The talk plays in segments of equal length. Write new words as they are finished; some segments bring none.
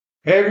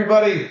Hey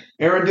everybody,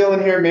 Aaron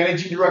Dillon here,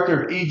 Managing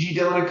Director of AG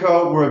Dillon &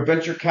 Co. We're a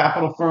venture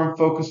capital firm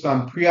focused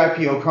on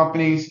pre-IPO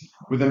companies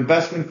with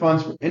investment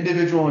funds for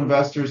individual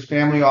investors,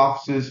 family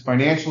offices,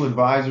 financial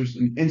advisors,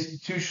 and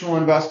institutional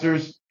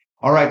investors.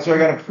 All right, so I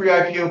got a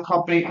pre-IPO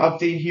company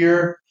update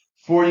here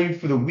for you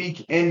for the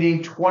week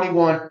ending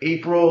 21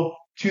 April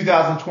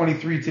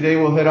 2023. Today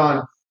we'll hit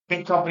on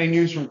big company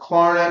news from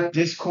Klarna,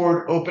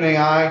 Discord,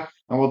 OpenAI,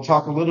 and we'll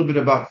talk a little bit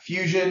about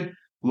Fusion,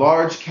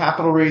 large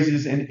capital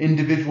raises, and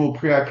individual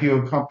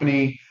pre-IPO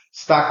company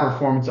stock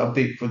performance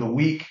update for the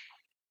week.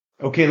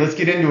 Okay, let's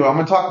get into it. I'm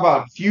going to talk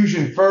about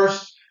fusion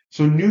first.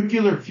 So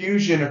nuclear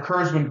fusion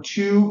occurs when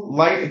two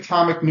light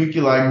atomic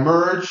nuclei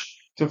merge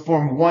to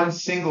form one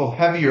single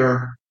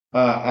heavier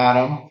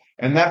atom.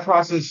 And that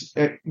process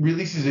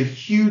releases a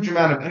huge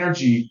amount of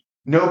energy,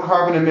 no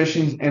carbon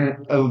emissions,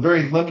 and a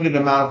very limited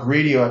amount of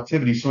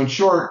radioactivity. So in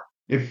short,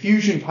 if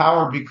fusion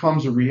power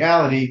becomes a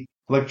reality,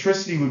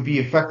 electricity would be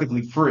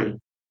effectively free.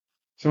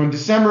 So in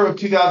December of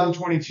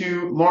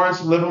 2022,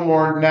 Lawrence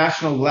Livermore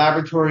National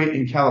Laboratory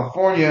in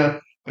California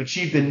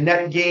achieved a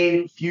net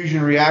gain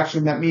fusion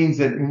reaction. That means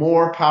that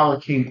more power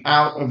came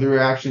out of the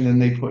reaction than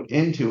they put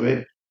into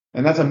it.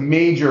 And that's a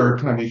major,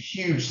 kind of a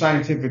huge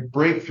scientific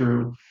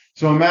breakthrough.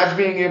 So imagine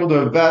being able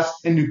to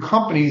invest into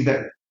companies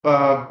that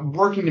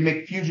working to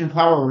make fusion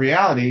power a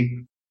reality.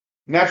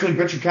 Naturally,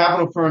 venture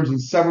capital firms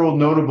and several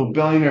notable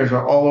billionaires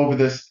are all over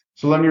this.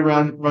 So let me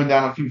run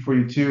down a few for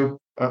you too.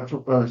 A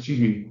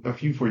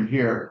few for you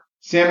here.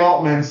 Sam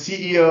Altman,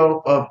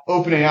 CEO of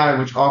OpenAI,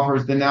 which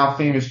offers the now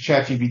famous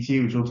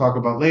ChatGPT, which we'll talk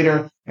about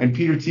later, and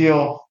Peter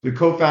Thiel, the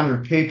co-founder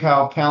of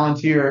PayPal,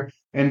 Palantir,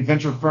 and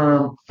venture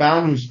firm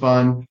Founders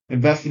Fund,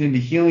 invested into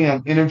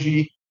Helion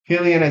Energy.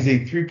 Helion has a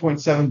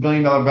 $3.7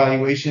 billion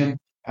valuation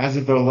as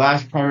of their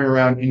last primary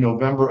round in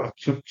November of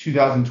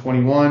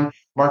 2021.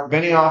 Mark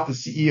Benioff, the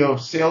CEO of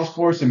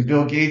Salesforce, and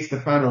Bill Gates, the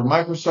founder of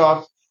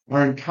Microsoft,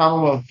 are in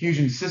Commonwealth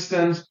Fusion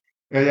Systems.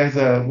 It has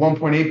a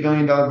 $1.8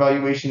 billion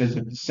valuation as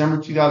of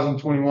December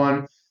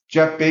 2021.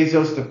 Jeff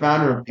Bezos, the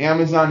founder of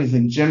Amazon, is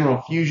in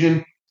General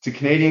Fusion. It's a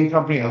Canadian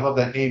company. I love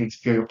that name.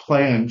 It's a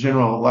play on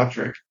General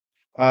Electric.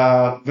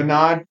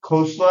 Vinod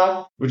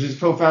Khosla, which is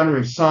co-founder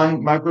of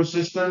Sun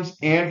Microsystems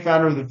and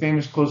founder of the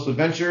famous Khosla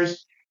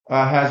Ventures,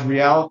 has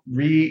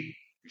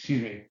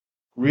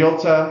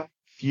Realta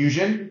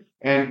Fusion.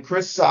 And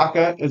Chris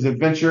Sacca is a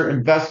venture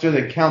investor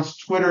that counts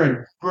Twitter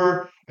and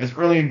Uber as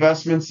early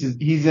investments.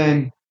 He's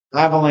in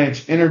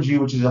Avalanche Energy,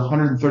 which is a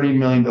 $130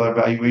 million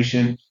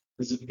valuation.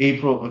 This is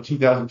April of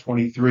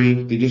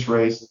 2023. They just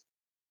raised.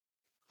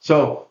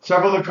 So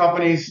several of the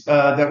companies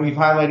that we've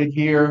highlighted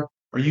here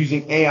are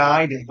using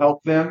AI to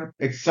help them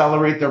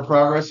accelerate their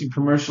progress in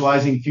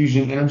commercializing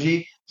fusion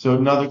energy. So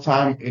another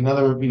kind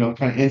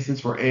of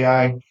instance where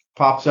AI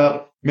pops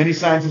up. Many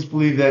scientists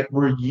believe that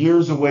we're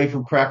years away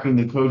from cracking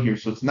the code here.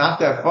 So it's not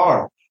that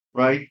far,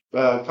 right?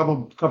 A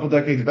couple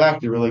decades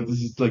back, they were like, this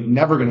is like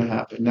never going to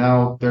happen.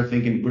 Now they're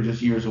thinking we're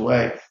just years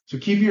away. So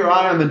keep your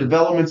eye on the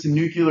developments in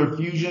nuclear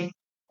fusion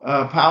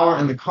power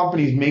and the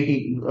companies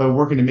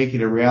working to make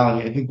it a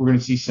reality. I think we're going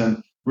to see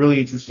some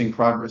really interesting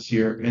progress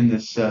here in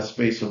this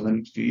space over the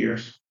next few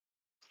years.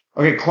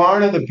 Okay,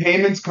 Klarna, the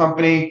payments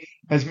company,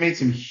 has made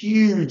some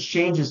huge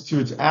changes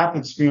to its app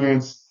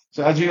experience.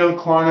 So as you know,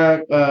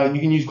 Klarna, you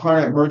can use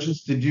Klarna at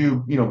merchants to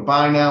do,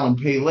 buy now and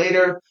pay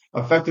later.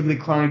 Effectively,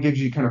 Klarna gives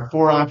you kind of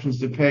four options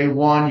to pay.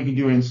 One, you can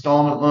do an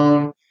installment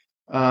loan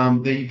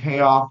that you pay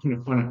off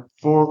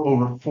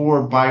over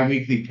four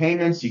biweekly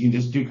payments. You can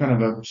just do kind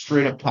of a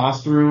straight up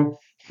pass through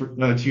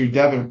to your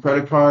debit or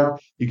credit card.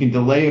 You can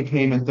delay a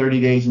payment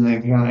 30 days and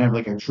then kind of have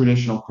like a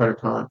traditional credit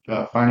card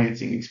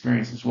financing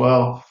experience as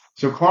well.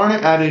 So Klarna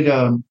added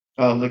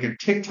like a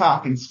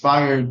TikTok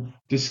inspired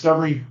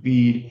discovery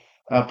feed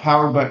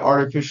powered by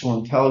artificial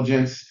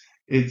intelligence.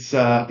 It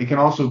can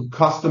also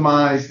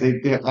customize.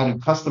 They added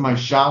customized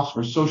shops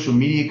for social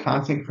media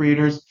content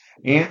creators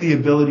and the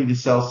ability to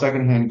sell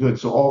secondhand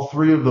goods. So all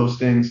three of those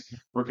things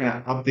were kind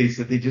of updates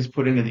that they just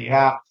put into the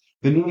app.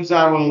 The new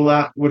design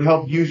would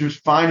help users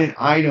find an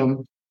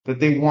item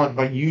that they want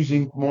by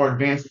using more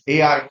advanced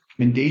AI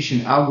recommendation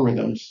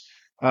algorithms,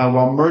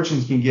 while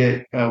merchants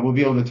will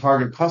be able to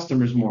target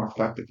customers more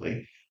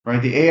effectively.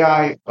 Right? The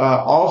AI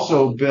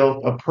also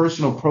built a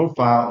personal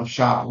profile of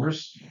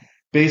shoppers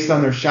based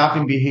on their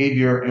shopping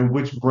behavior and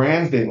which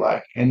brands they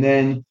like. And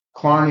then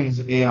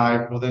Klarna's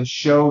AI will then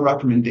show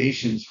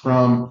recommendations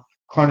from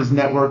Klarna's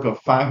network of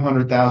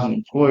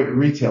 500,000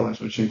 retailers,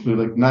 which include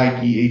like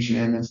Nike,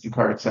 H&M,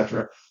 Instacart,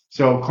 etc.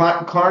 So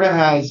Klarna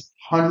has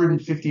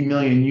 150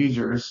 million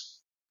users,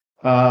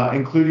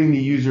 including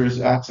the users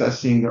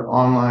accessing their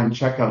online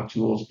checkout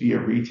tools via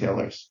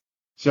retailers.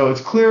 So it's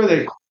clear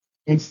that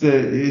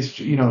it's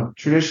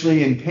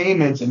traditionally in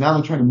payments, and now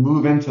they're trying to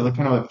move into the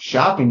kind of like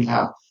shopping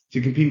app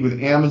to compete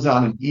with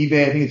Amazon and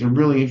eBay. I think it's a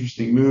really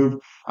interesting move.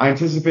 I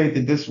anticipate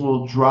that this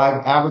will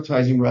drive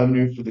advertising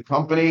revenue for the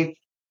company.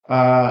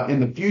 In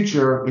the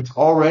future, it's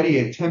already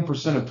at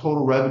 10% of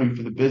total revenue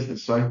for the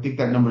business. So I think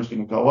that number is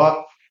going to go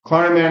up.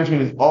 Klarna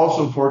management is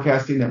also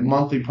forecasting that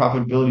monthly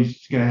profitability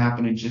is going to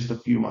happen in just a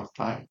few months'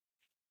 time.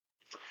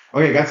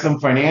 Okay, got some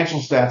financial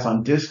stats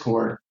on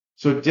Discord.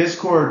 So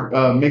Discord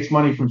makes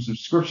money from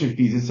subscription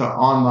fees. It's an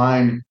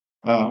online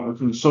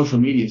from the social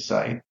media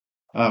site,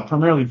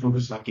 primarily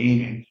focused on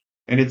gaming.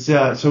 And it's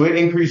so it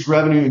increased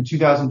revenue in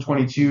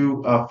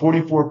 2022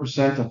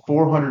 44% to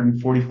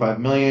 445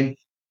 million.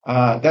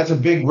 That's a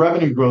big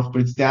revenue growth,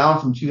 but it's down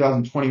from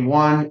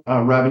 2021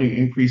 revenue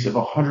increase of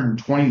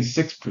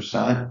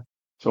 126%.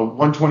 So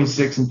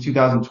 126 in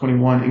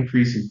 2021,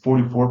 increase in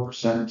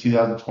 44% in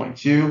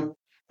 2022.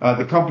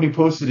 The company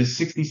posted a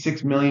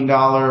 $66 million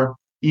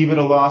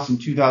EBITDA loss in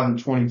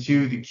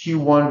 2022. The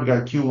Q1, we got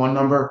a Q1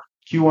 number.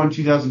 Q1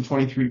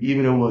 2023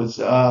 EBITDA was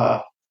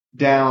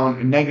down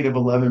a negative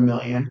 11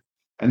 million.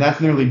 And that's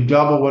nearly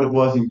double what it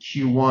was in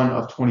Q1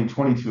 of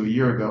 2022, a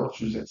year ago,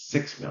 which was at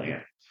 6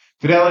 million.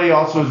 Fidelity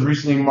also has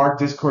recently marked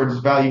Discord's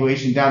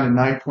valuation down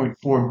to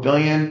 9.4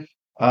 billion.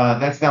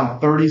 That's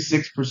down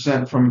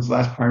 36% from its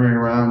last primary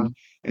round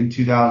in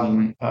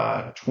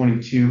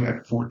 2022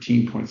 at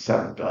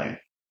 14.7 billion.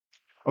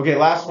 Okay,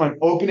 last one.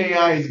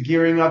 OpenAI is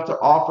gearing up to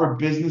offer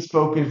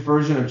business-focused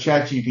version of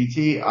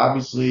ChatGPT.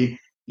 Obviously,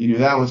 you knew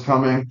that was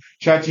coming.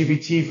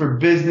 ChatGPT for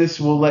Business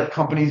will let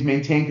companies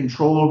maintain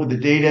control over the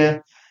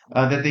data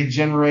that they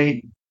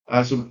generate.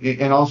 So give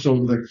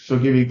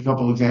you a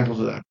couple examples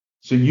of that.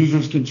 So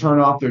users can turn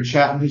off their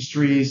chat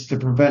histories to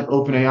prevent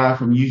OpenAI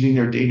from using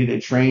their data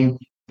to train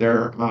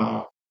their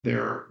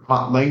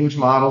language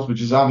models,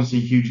 which is obviously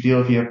a huge deal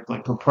if you have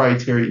like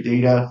proprietary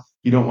data.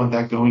 You don't want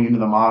that going into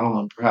the model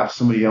and perhaps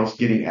somebody else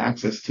getting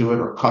access to it,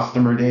 or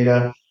customer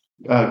data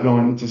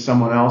going into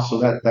someone else. So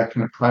that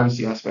kind of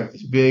privacy aspect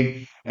is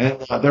big. And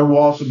there will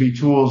also be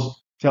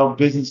tools to help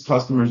business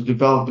customers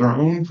develop their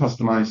own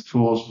customized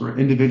tools for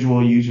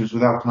individual users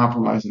without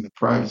compromising the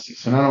privacy.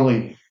 So not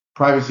only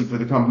privacy for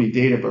the company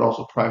data, but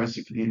also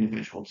privacy for the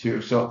individual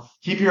too. So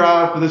keep your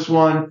eye out for this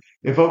one.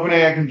 If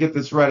OpenAI can get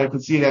this right, I can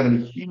see it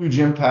having a huge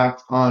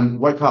impact on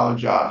white collar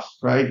jobs,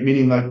 right?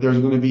 Meaning like there's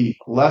going to be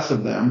less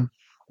of them,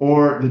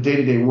 or the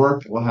day-to-day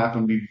work that will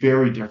happen will be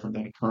very different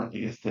than it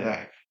currently is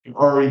today. You're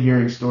already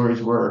hearing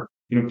stories where,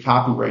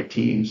 copyright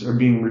teams are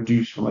being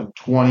reduced from like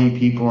 20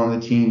 people on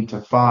the team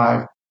to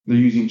 5. They're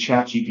using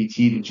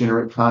ChatGPT to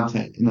generate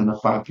content, and then the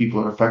 5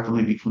 people are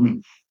effectively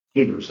becoming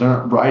editors. They're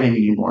not writing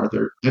anymore;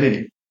 they're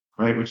editing,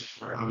 right? Which is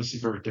obviously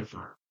very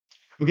different.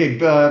 Okay,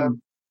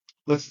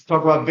 let's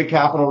talk about big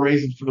capital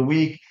raises for the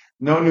week.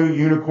 No new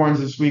unicorns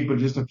this week, but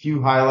just a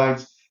few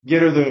highlights.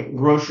 Getter, the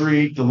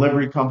grocery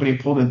delivery company,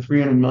 pulled in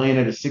 300 million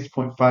at a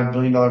 $6.5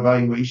 billion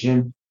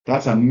valuation.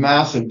 That's a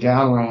massive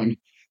down round.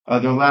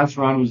 Their last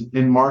round was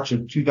in March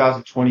of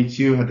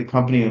 2022, had the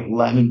company at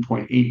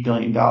 $11.8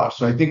 billion.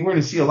 So I think we're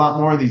going to see a lot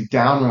more of these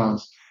down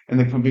rounds in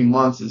the coming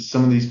months, as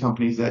some of these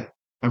companies that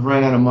have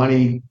run out of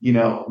money,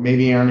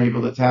 maybe aren't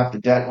able to tap the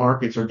debt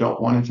markets or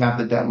don't want to tap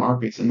the debt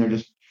markets, and they're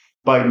just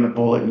biting the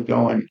bullet and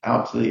going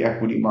out to the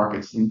equity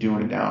markets and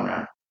doing a down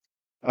round.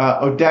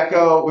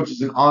 Odeco, which is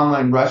an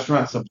online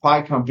restaurant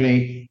supply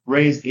company,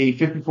 raised a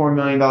 $54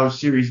 million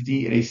Series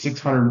D at a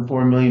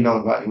 $604 million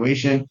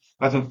valuation.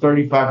 That's a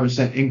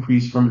 35%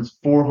 increase from its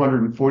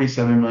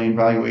 $447 million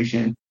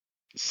valuation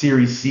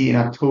Series C in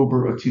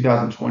October of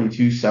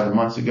 2022, 7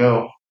 months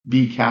ago.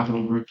 B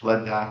Capital Group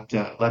led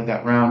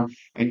that round.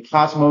 And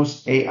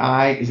Cosmos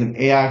AI is an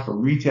AI for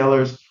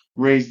retailers,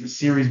 raised the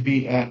Series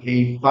B at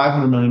a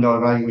 $500 million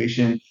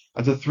valuation.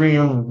 That's a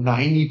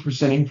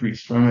 390%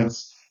 increase from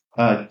its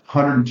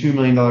 $102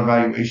 million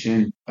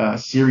valuation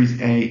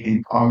Series A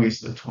in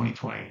August of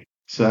 2020.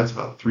 So that's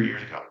about 3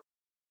 years ago.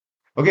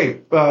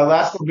 Okay,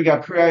 last up we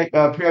got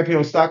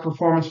pre-IPO stock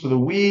performance for the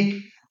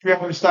week.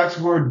 Pre-IPO stocks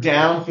were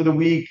down for the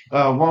week,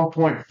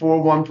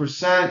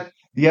 1.41%.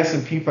 The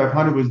S&P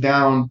 500 was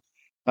down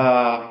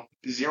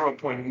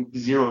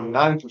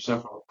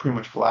 0.09%, pretty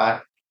much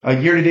flat.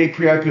 Year-to-date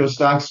pre-IPO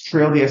stocks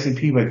trailed the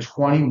S&P by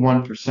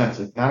 21%. So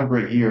it's not a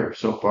great year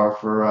so far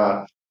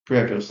for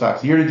pre-IPO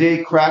stocks.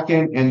 Year-to-date,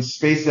 Kraken and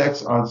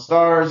SpaceX are the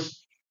stars,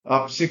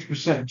 up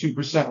 6% and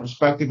 2%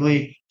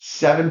 respectively.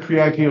 7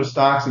 pre-IPO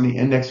stocks in the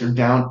index are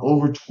down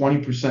over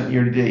 20%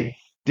 year-to-date.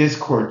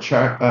 Discord,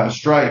 Stripe,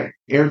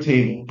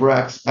 Airtable,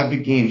 Brex,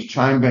 Epic Games,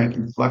 Chime Bank,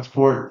 and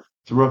Flexport.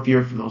 It's a rough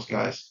year for those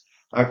guys.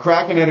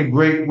 Kraken had a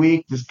great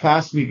week. This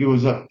past week, it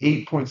was up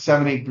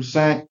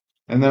 8.78%.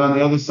 And then on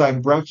the other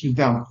side, Brex was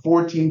down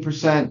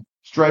 14%.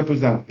 Stripe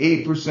was down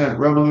 8%.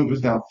 Revolut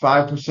was down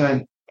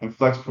 5%. And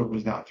Flexport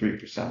was down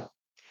 3%.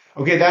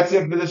 Okay, that's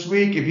it for this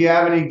week. If you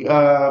have any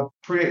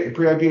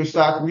pre-IPO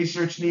stock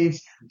research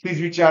needs,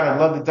 please reach out. I'd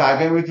love to dive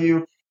in with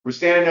you. We're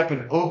standing up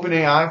an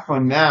OpenAI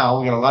fund now.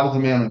 We got a lot of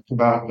demand,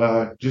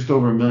 about just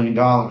over $1 million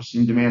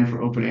in demand for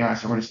OpenAI.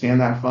 So we're going to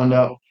stand that fund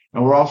up.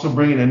 And we're also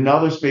bringing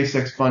another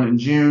SpaceX fund in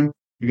June.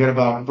 We got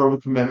about verbal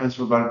commitments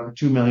for about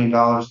 $2 million,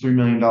 $3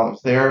 million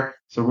there.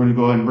 So we're going to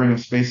go ahead and bring a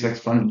SpaceX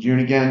fund in June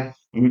again.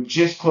 And we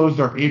just closed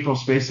our April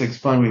SpaceX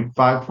fund. We have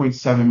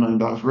 $5.7 million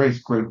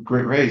raised.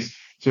 Great raise.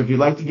 So if you'd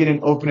like to get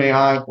an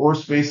OpenAI or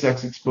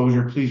SpaceX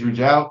exposure, please reach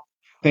out.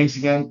 Thanks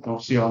again, and we'll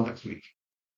see you all next week.